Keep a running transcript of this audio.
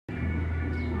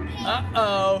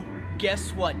Uh-oh.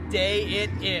 Guess what day it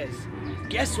is?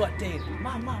 Guess what day it is?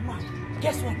 Mom.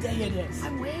 Guess what day it is?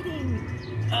 I'm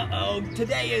waiting. Uh-oh.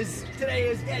 Today is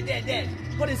dead.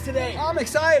 What is today? I'm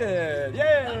excited. Yay.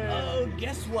 Uh-oh.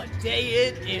 Guess what day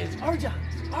it is? Arjun.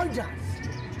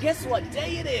 Guess what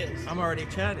day it is? I'm already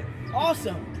chatting.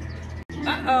 Awesome.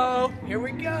 Uh-oh. Here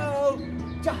we go.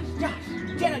 Josh.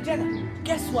 Jenna.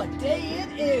 Guess what day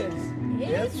it is?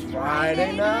 It's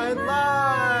Friday Night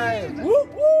Live. Woo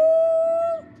woo!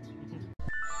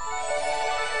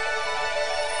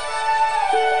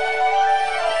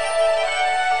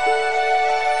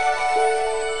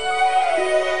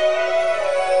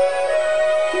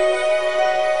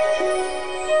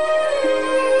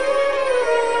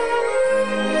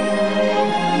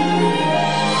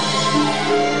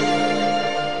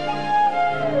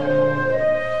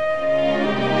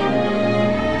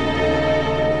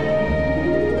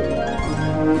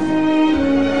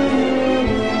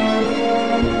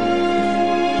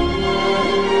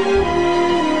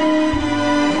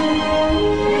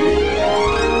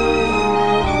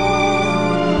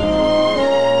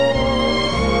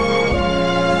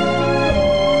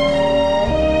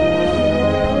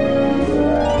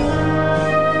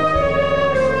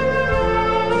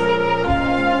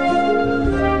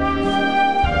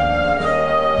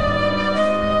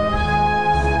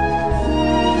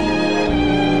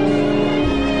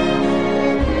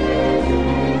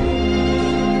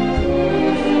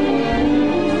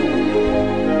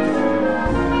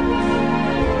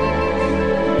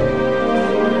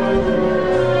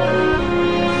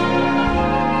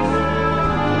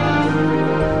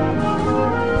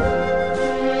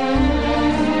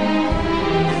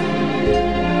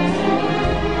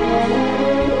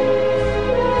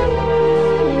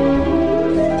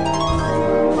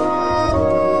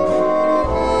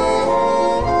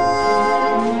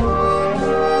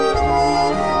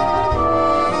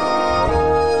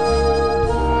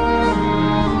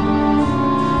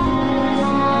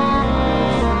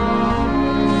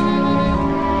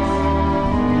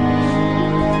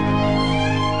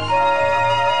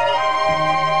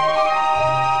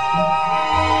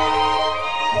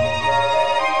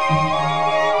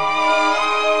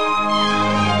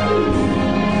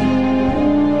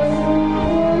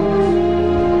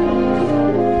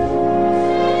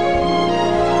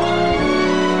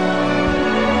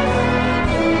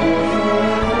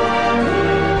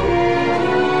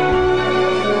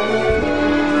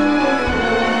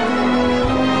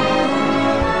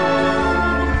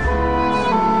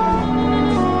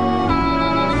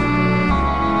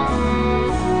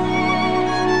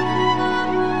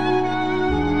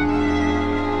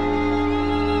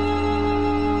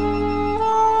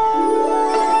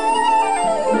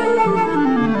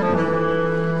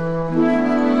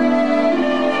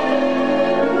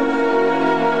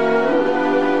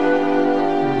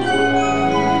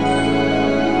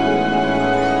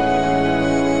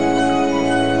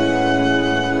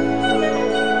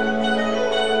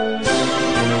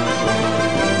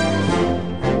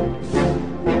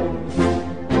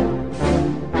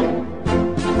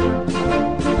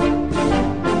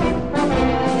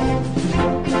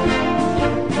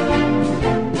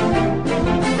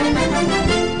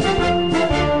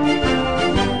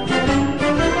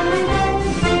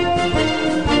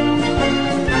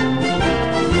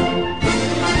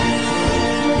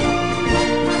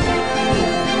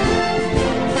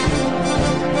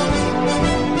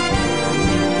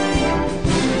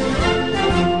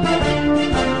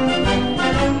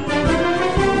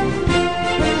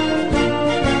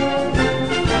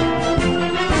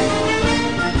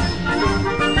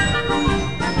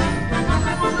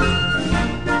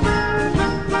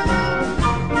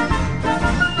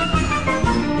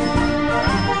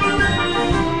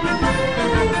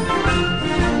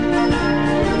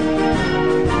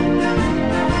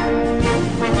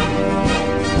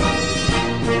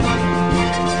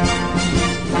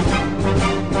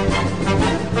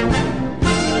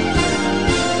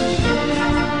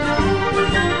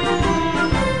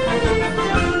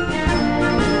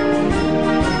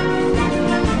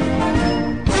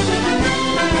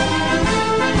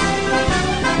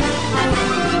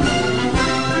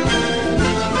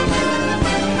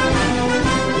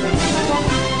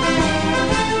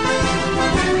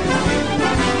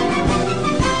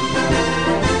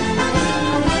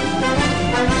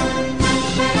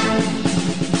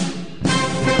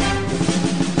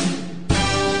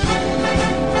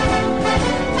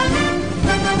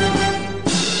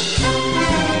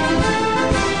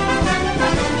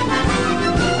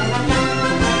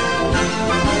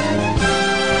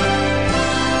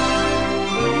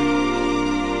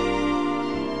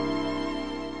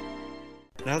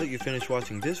 Now that you've finished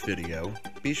watching this video,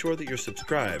 be sure that you're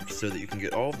subscribed so that you can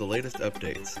get all of the latest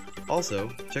updates. Also,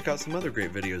 check out some other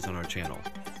great videos on our channel.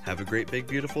 Have a great, big,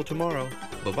 beautiful tomorrow.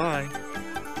 Bye-bye.